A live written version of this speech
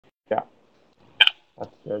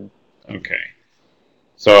That's good. Okay.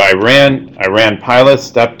 So I ran PyLith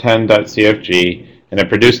step10.cfg, and it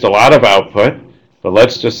produced a lot of output, but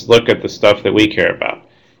let's just look at the stuff that we care about.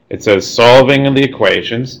 It says solving the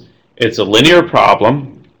equations. It's a linear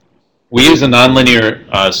problem. We use a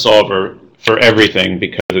nonlinear solver for everything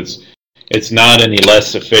because it's not any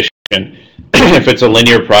less efficient. If it's a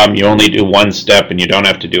linear problem, you only do one step and you don't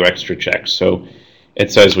have to do extra checks. So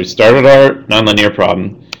it says we started our nonlinear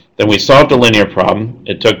problem, then we solved a linear problem.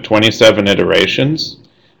 It took 27 iterations.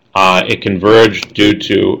 It converged due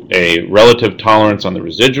to a relative tolerance on the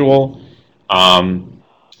residual, and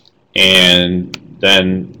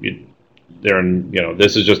then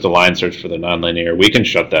this is just a line search for the nonlinear. We can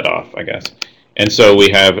shut that off, I guess. And so we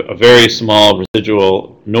have a very small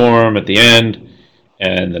residual norm at the end,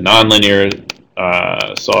 and the nonlinear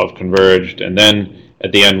solve converged, and then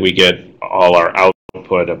at the end we get all our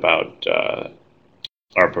output about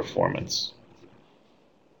our performance.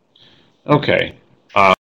 Okay,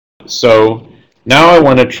 so now I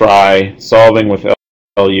want to try solving with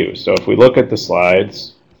LU. So if we look at the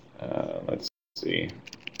slides, let's see.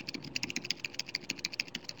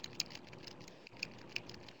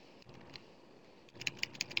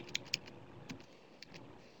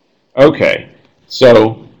 Okay,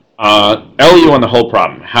 so LU on the whole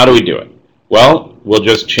problem. How do we do it? Well, we'll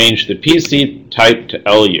just change the PC type to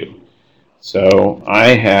LU. So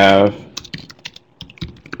I have,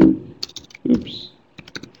 oops.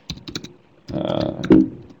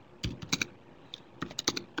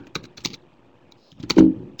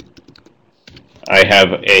 I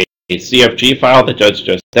have a CFG file that does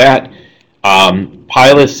just that.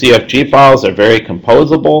 PyLith CFG files are very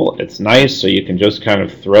composable. It's nice, so you can just kind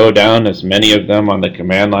of throw down as many of them on the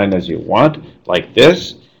command line as you want, like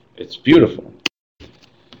this. It's beautiful.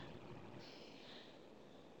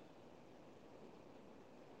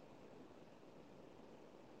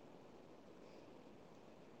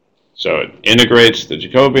 So it integrates the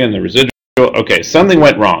Jacobian, the residual. Okay, something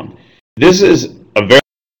went wrong. This is a very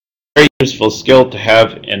useful skill to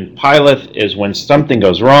have in PyLith is when something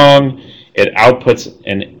goes wrong, it outputs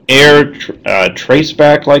an error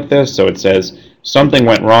traceback like this. So it says something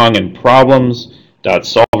went wrong in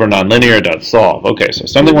problems.solver nonlinear.solve. Okay, so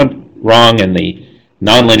something went wrong in the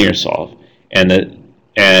nonlinear solve. And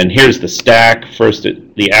here's the stack. First,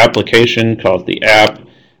 the application calls the app,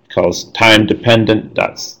 calls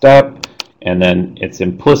time-dependent.step, and then its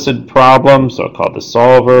implicit problem, so called the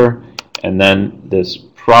solver, and then this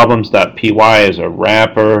problems.py is a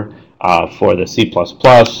wrapper for the C++,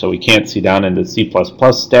 so we can't see down into the C++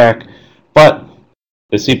 stack, but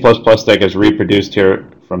the C++ stack is reproduced here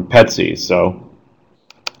from Petsy, so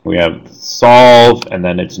we have solve, and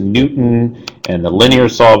then it's Newton, and the linear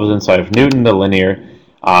solve is inside of Newton. The linear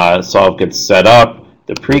solve gets set up.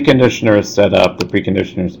 The preconditioner is set up. The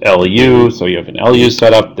preconditioner is LU, so you have an LU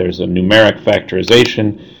set up. There's a numeric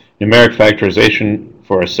factorization. Numeric factorization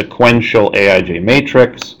for a sequential Aij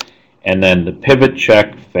matrix, and then the pivot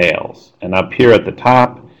check fails. And up here at the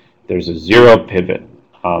top, there's a zero pivot.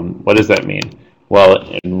 What does that mean? Well,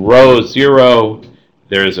 in row 0,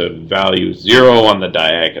 there's a value 0 on the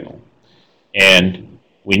diagonal. And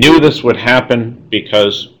we knew this would happen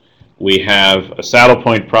because we have a saddle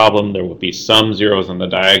point problem. There will be some zeros on the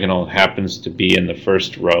diagonal. It happens to be in the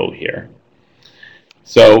first row here.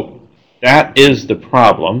 So that is the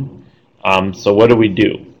problem. So what do we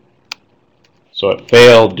do? So it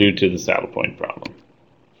failed due to the saddle point problem.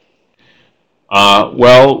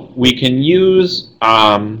 Well, we can use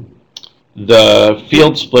the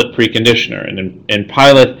field split preconditioner. And in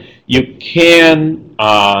PyLith, you can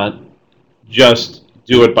just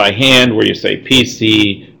do it by hand where you say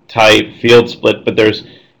PC, type, field split, but there's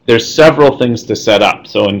several things to set up.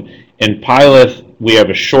 So in PyLith, we have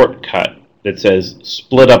a shortcut that says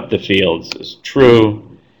split up the fields as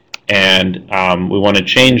true, and we want to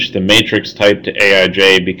change the matrix type to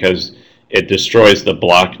Aij because it destroys the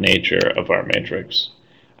block nature of our matrix.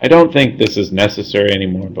 I don't think this is necessary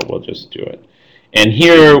anymore, but we'll just do it. And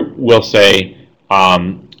here we'll say,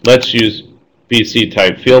 let's use BC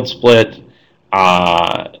type field split,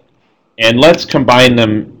 and let's combine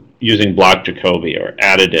them using block Jacobi or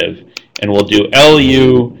additive. And we'll do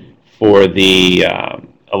LU for the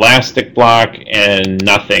elastic block and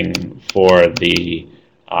nothing for the,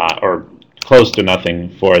 or close to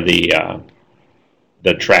nothing for the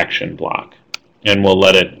traction block. And we'll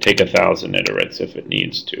let it take 1,000 iterates if it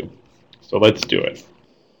needs to. So let's do it.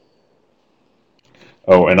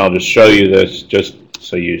 Oh, and I'll just show you this just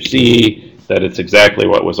so you see that it's exactly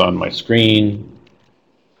what was on my screen.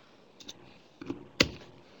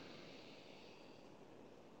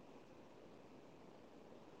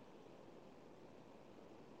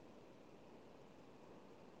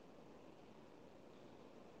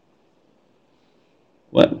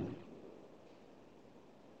 What?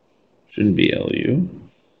 Shouldn't be LU.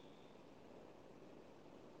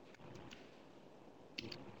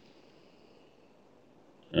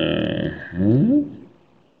 Uh-huh.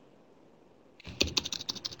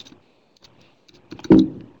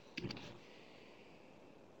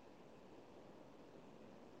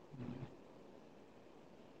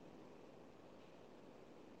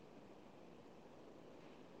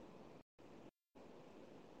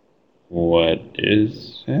 What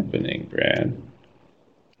is happening, Brad?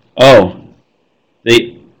 Oh,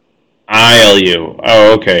 the ILU.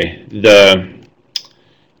 Oh, okay. The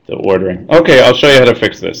ordering. Okay, I'll show you how to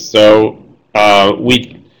fix this. So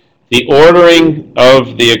the ordering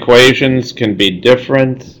of the equations can be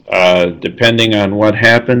different depending on what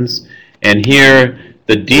happens. And here,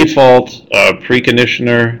 the default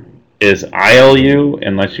preconditioner is ILU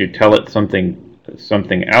unless you tell it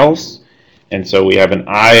something else. And so we have an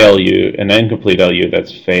ILU, an incomplete LU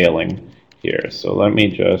that's failing here. So let me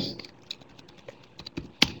just...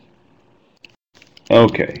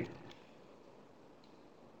 Okay.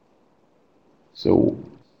 So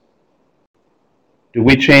do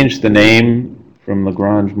we change the name from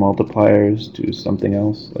Lagrange multipliers to something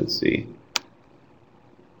else? Let's see.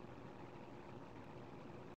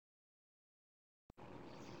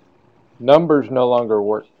 Numbers no longer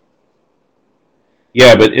work.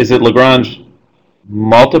 Yeah, but is it Lagrange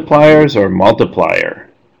multipliers or multiplier?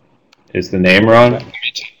 Is the name wrong?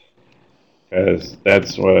 Because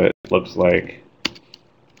that's what it looks like.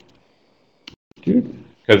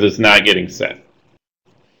 Because it's not getting set.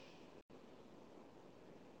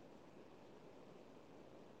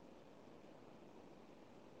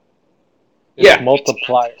 It's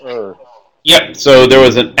multiplier. Yep, so there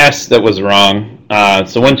was an S that was wrong.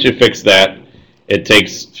 So once you fix that, it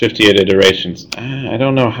takes 58 iterations. I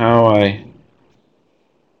don't know how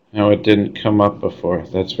it didn't come up before.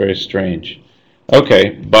 That's very strange. Okay,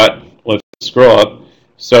 but let's scroll up.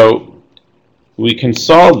 So we can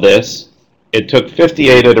solve this. It took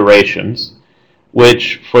 58 iterations,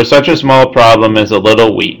 which for such a small problem is a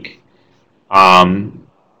little weak. And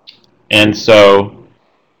so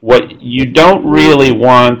what you don't really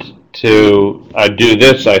want to do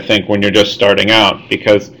this, I think, when you're just starting out,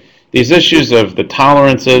 because these issues of the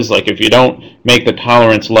tolerances, like if you don't make the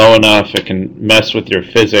tolerance low enough, it can mess with your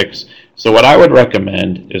physics. So what I would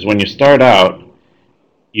recommend is when you start out,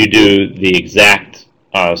 you do the exact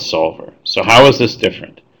solver. So how is this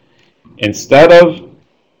different? Instead of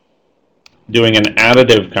doing an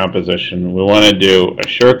additive composition, we want to do a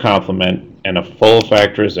sure complement and a full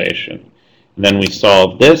factorization. And then we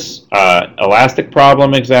solve this elastic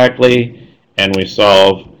problem exactly, and we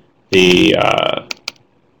solve the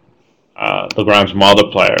Lagrange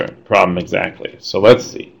multiplier problem exactly. So let's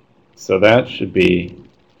see. So that should be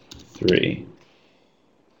 3.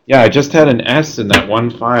 Yeah, I just had an S in that one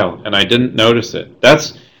file, and I didn't notice it.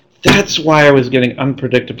 That's why I was getting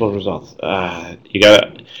unpredictable results.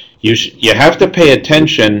 You have to pay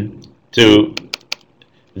attention to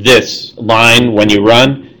this line when you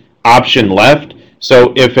run option left.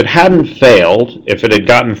 So if it hadn't failed, if it had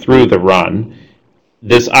gotten through the run,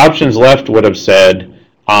 this options left would have said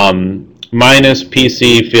minus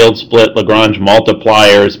PC field split Lagrange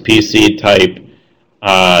multipliers PC type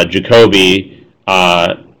Jacobi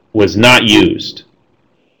was not used.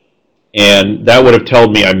 And that would have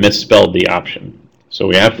told me I misspelled the option. So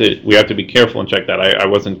we have to be careful and check that. I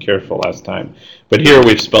wasn't careful last time. But here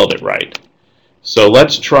we've spelled it right. So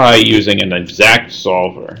let's try using an exact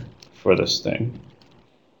solver for this thing.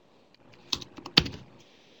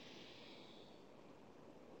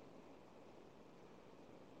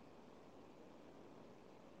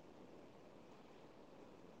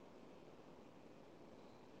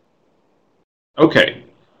 Okay,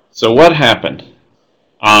 so what happened?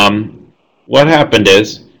 What happened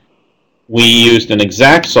is we used an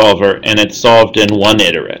exact solver and it solved in one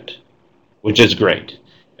iterate, which is great.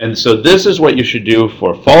 And so this is what you should do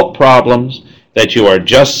for fault problems that you are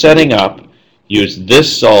just setting up. Use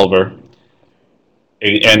this solver,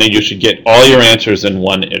 and then you should get all your answers in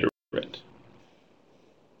one iterate.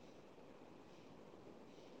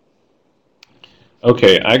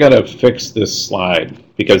 Okay, I gotta fix this slide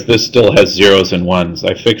because this still has zeros and ones.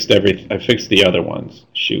 I fixed the other ones.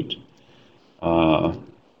 Shoot. I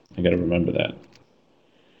gotta remember that.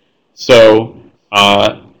 So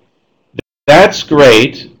that's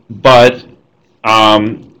great, but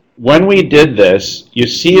when we did this, you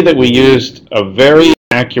see that we used a very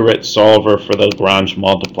accurate solver for the Lagrange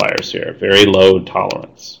multipliers here, very low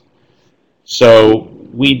tolerance. So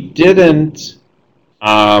we didn't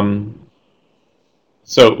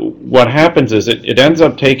So what happens is it ends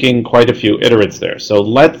up taking quite a few iterates there. So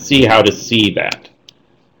let's see how to see that.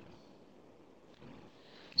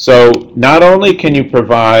 So not only can you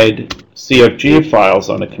provide CFG files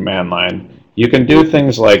on the command line, you can do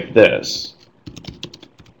things like this.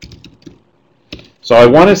 So I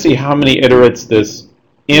want to see how many iterates this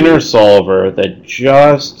inner solver that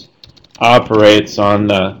just operates on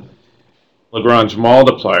the Lagrange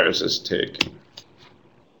multipliers is taking.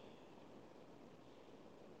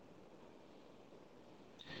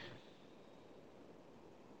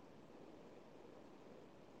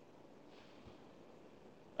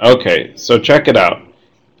 Okay, so check it out.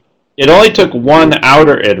 It only took one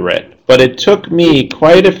outer iterate, but it took me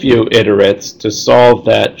quite a few iterates to solve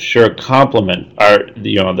that sure complement, or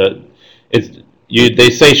they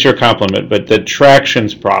say sure complement, but the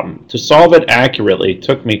tractions problem. To solve it accurately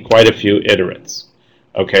took me quite a few iterates.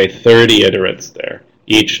 Okay, 30 iterates there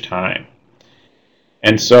each time.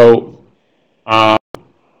 And so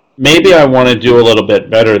maybe I want to do a little bit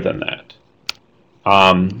better than that.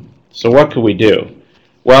 So what could we do?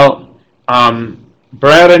 Well,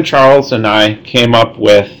 Brad and Charles and I came up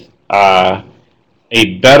with a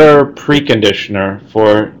better preconditioner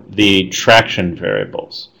for the traction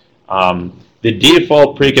variables. The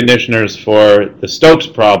default preconditioners for the Stokes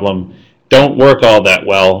problem don't work all that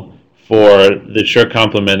well for the sure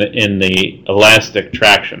complement in the elastic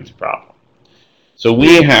tractions problem. So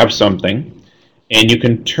we have something, and you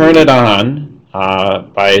can turn it on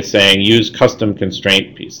by saying use custom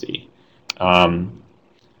constraint PC.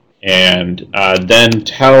 And then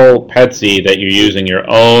tell Petsy that you're using your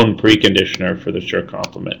own preconditioner for the sure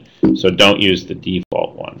complement. So don't use the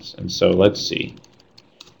default ones. And so let's see.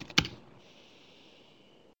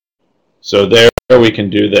 So there we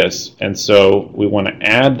can do this. And so we want to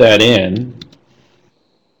add that in.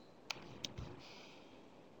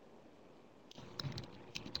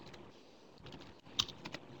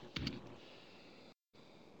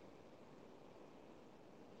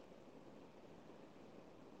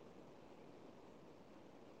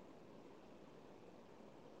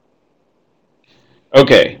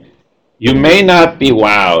 Okay, you may not be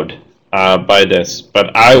wowed by this,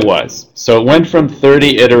 but I was. So it went from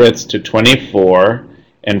 30 iterates to 24,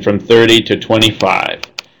 and from 30 to 25.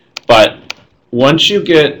 But once you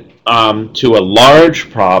get to a large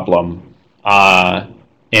problem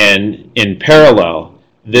in parallel,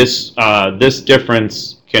 this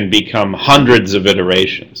difference can become hundreds of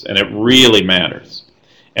iterations, and it really matters.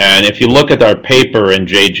 And if you look at our paper in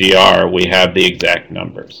JGR, we have the exact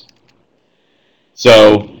numbers.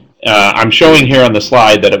 So I'm showing here on the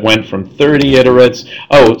slide that it went from 30 iterates.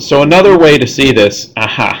 Oh, so another way to see this,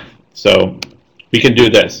 so we can do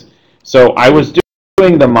this. So I was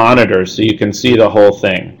doing the monitor so you can see the whole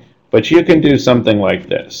thing, but you can do something like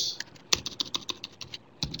this.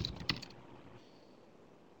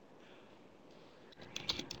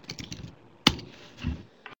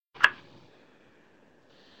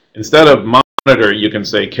 Instead of monitor, you can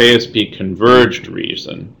say KSP converged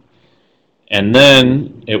reason. And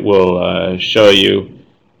then it will show you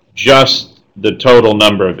just the total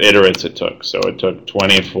number of iterates it took. So it took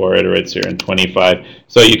 24 iterates here and 25.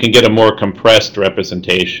 So you can get a more compressed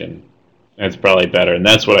representation. That's probably better. And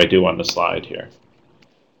that's what I do on the slide here.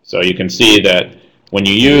 So you can see that when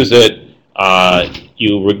you use it,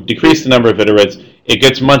 you decrease the number of iterates. It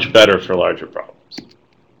gets much better for larger problems.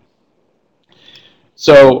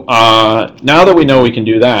 So now that we know we can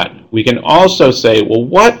do that, we can also say, well,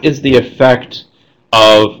 what is the effect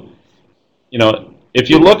of, if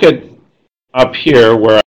you look at up here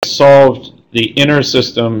where I solved the inner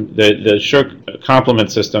system, the sure complement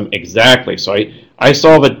system exactly. So I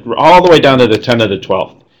solve it all the way down to the 10 to the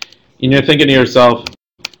 12th. And you're thinking to yourself,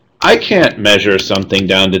 I can't measure something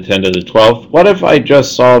down to 10 to the 12th. What if I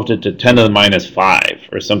just solved it to 10 to the minus 5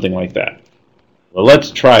 or something like that? Well,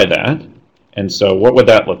 let's try that. And so what would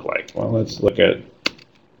that look like? Well, let's look at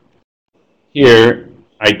here.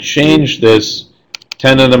 I changed this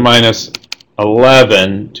 10 to the minus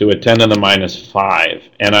 11 to a 10 to the minus 5.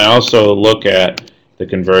 And I also look at the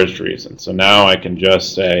converged reason. So now I can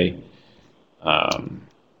just say, I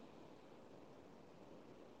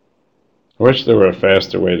wish there were a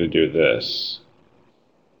faster way to do this.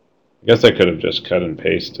 I guess I could have just cut and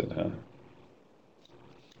pasted, huh?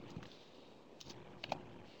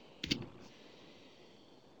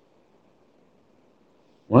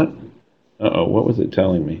 What? Uh-oh, what was it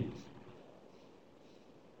telling me?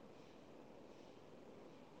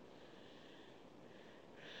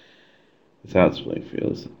 Without split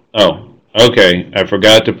fields. Oh, okay. I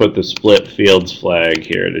forgot to put the split fields flag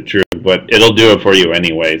here to true, but it'll do it for you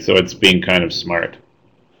anyway, so it's being kind of smart.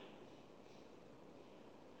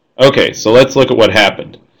 Okay, so let's look at what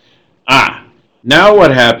happened. Now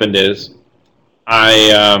what happened is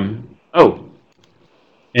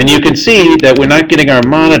and you can see that we're not getting our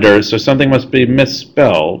monitors, so something must be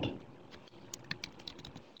misspelled.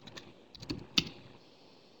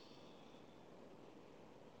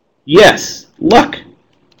 Yes, look!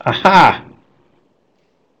 Aha!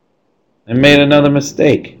 I made another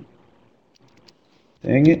mistake.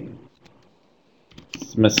 Dang it.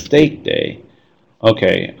 It's mistake day.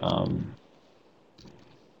 Okay,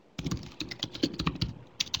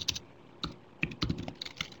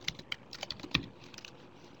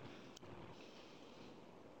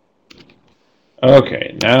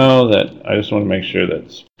 okay, now that I just want to make sure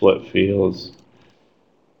that split fields,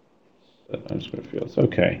 that underscore fields,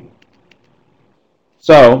 okay.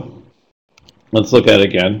 So, let's look at it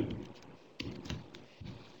again.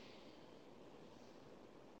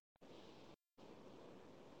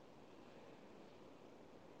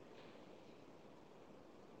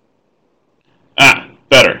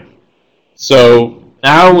 Better. So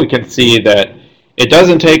now we can see that it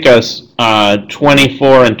doesn't take us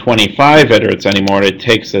 24 and 25 iterates anymore. It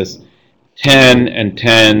takes us 10 and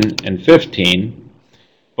 10 and 15.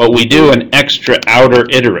 But we do an extra outer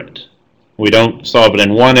iterate. We don't solve it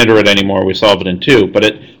in one iterate anymore. We solve it in two.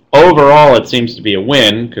 But overall, it seems to be a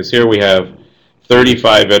win, because here we have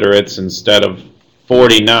 35 iterates instead of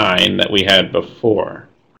 49 that we had before,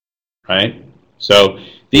 right? So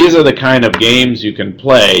these are the kind of games you can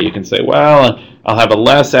play. You can say, well, I'll have a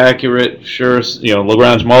less accurate,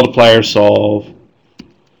 Lagrange multiplier solve.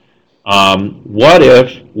 What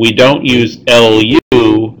if we don't use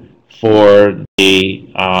LU for the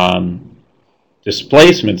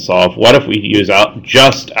displacement solve? What if we use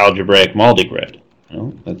just algebraic multigrid?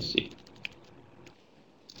 Well, let's see.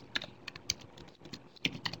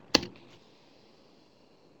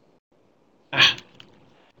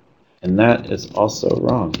 And that is also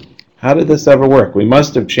wrong. How did this ever work? We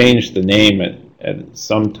must have changed the name at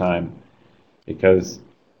some time, because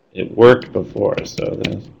it worked before. So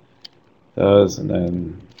there's those, and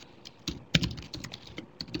then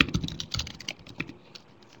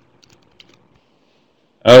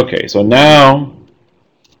okay, so now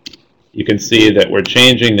you can see that we're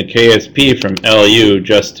changing the KSP from LU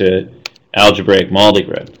just to algebraic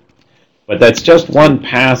multigrid. But that's just one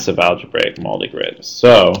pass of algebraic multigrid.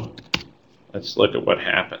 So let's look at what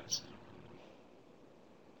happens.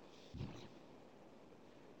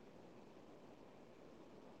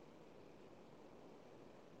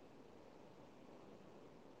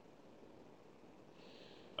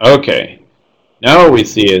 Okay, now what we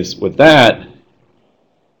see is with that,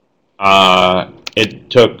 it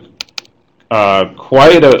took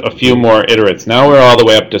quite a few more iterates. Now we're all the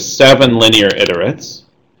way up to 7 linear iterates.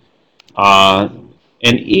 And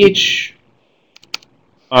each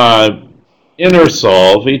inner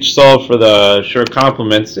solve, each solve for the sure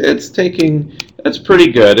complements, that's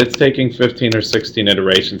pretty good. It's taking 15 or 16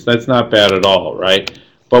 iterations. That's not bad at all, right?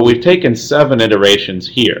 But we've taken 7 iterations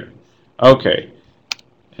here. Okay.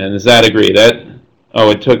 And does that agree?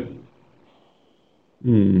 It took,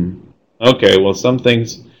 okay, well, some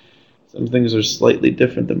things are slightly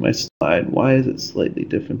different than my slide. Why is it slightly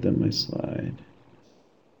different than my slide?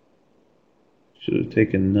 Should have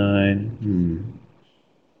taken 9.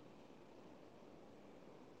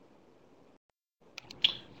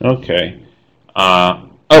 Okay.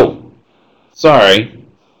 Sorry.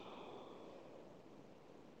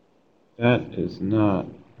 That is not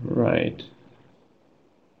right.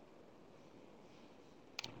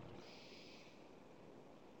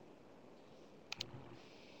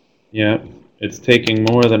 Yep, it's taking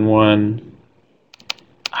more than one.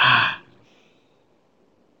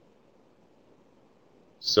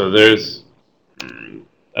 So that's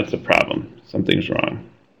a problem. Something's wrong.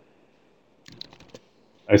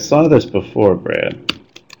 I saw this before, Brad.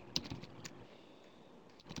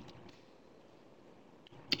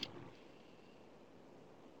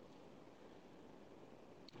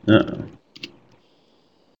 Uh-oh.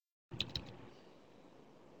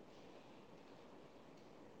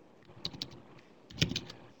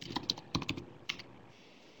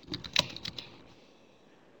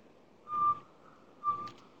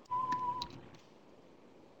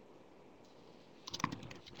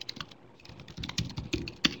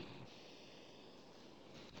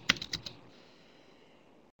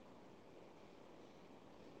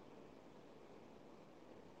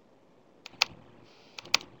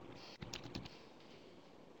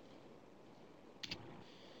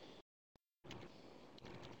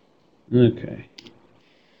 Okay.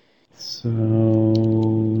 So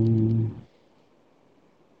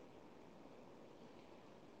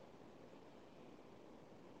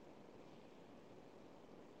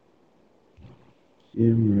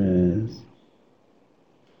GMRes.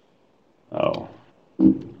 Oh.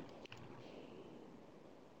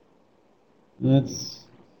 Let's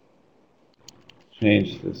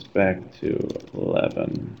change this back to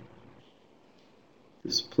 11.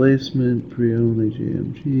 Displacement, pre-only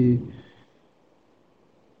GMG.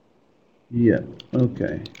 Yeah,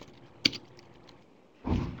 okay.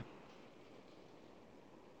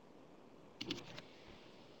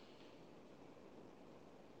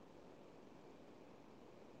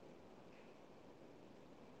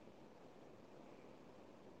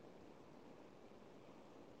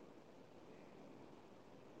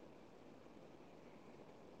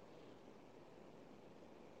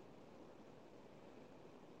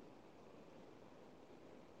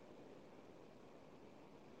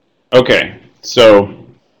 Okay, so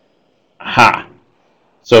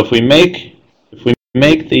so if we make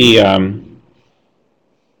the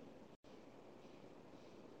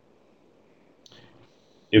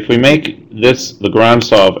if we make this Lagrange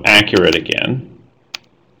solve accurate again,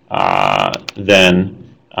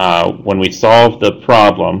 then when we solve the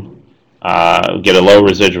problem, get a low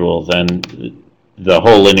residual, then the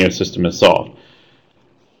whole linear system is solved.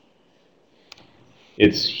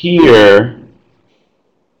 It's here.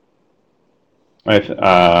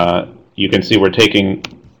 You can see we're taking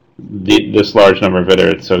this large number of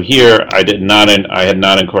iterates. So here I had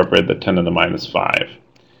not incorporated the 10 to the minus 5.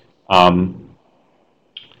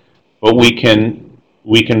 But we can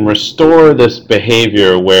restore this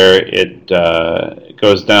behavior where it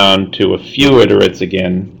goes down to a few iterates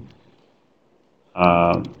again.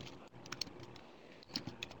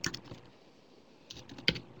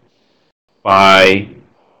 By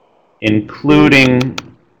including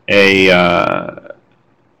a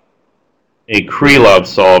Krylov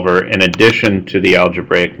solver in addition to the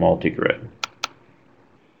algebraic multigrid.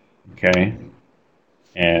 Okay,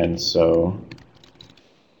 and so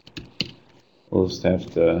we'll just have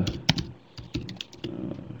to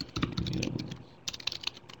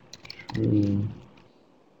true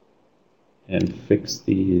and fix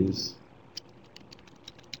these.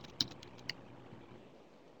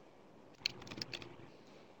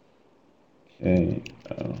 Okay,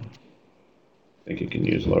 I think you can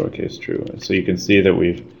use lowercase true. So you can see that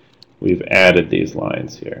we've added these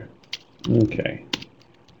lines here. Okay.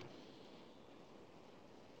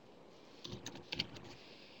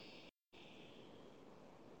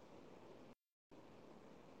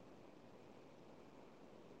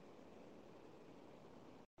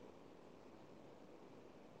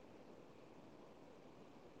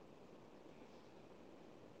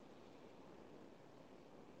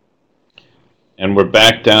 And we're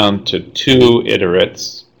back down to 2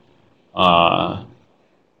 iterates. We're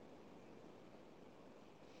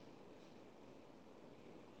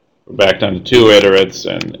back down to 2 iterates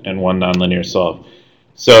and 1 nonlinear solve.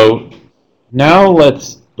 So now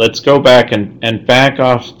let's go back and back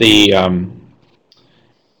off the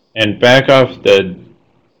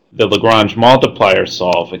Lagrange multiplier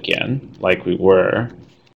solve again, like we were.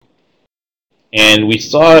 And we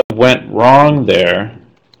saw it went wrong there.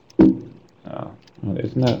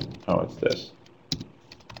 Isn't that? Oh, it's this.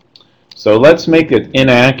 So let's make it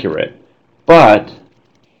inaccurate. But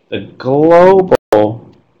the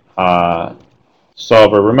global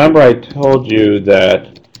solver, remember I told you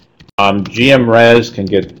that GMRes can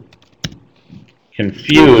get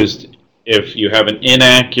confused if you have an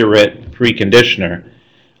inaccurate preconditioner,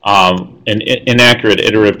 an inaccurate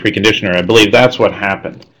iterative preconditioner. I believe that's what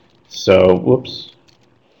happened. So, whoops.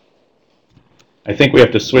 I think we have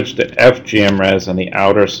to switch to FGMRes on the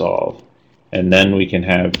outer solve, and then we can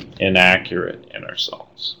have inaccurate inner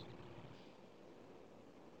solves.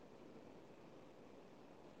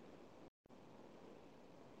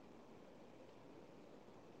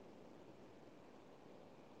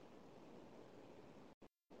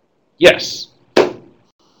 Yes.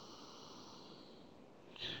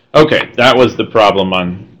 Okay, that was the problem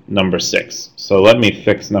on number 6. So let me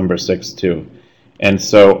fix number 6 too. And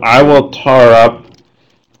so I will tar up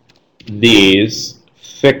these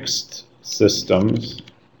fixed systems.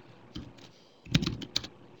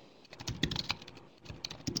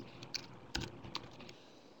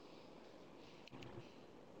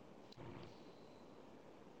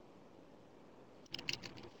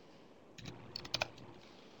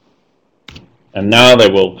 And now they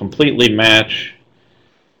will completely match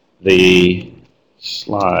the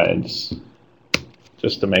slides,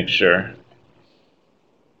 just to make sure.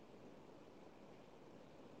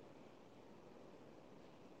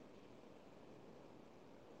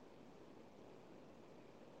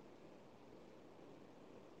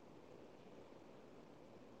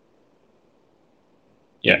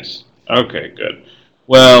 Yes. Okay, good.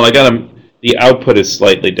 Well, I got the output is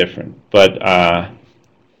slightly different, but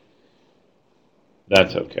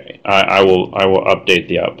that's okay. I will update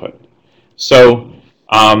the output. So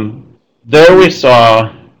there we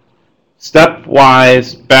saw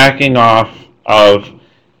stepwise backing off of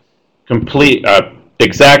complete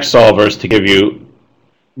exact solvers to give you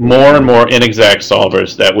more and more inexact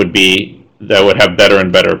solvers that would have better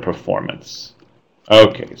and better performance.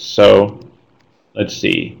 Okay, so let's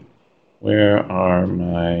see. Where are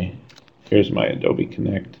my? Here's my Adobe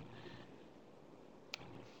Connect.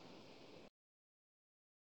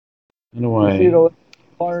 How do You see the I? little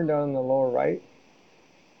bar down in the lower right?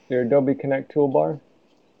 Your Adobe Connect toolbar?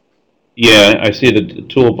 Yeah, I see the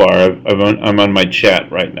toolbar. I'm on my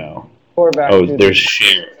chat right now. Or back Oh, to there's the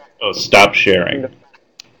share. Oh, stop sharing. window.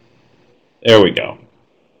 There we go.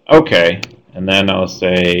 Okay, and then I'll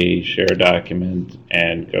say share document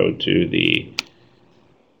and go to the.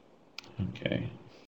 Okay.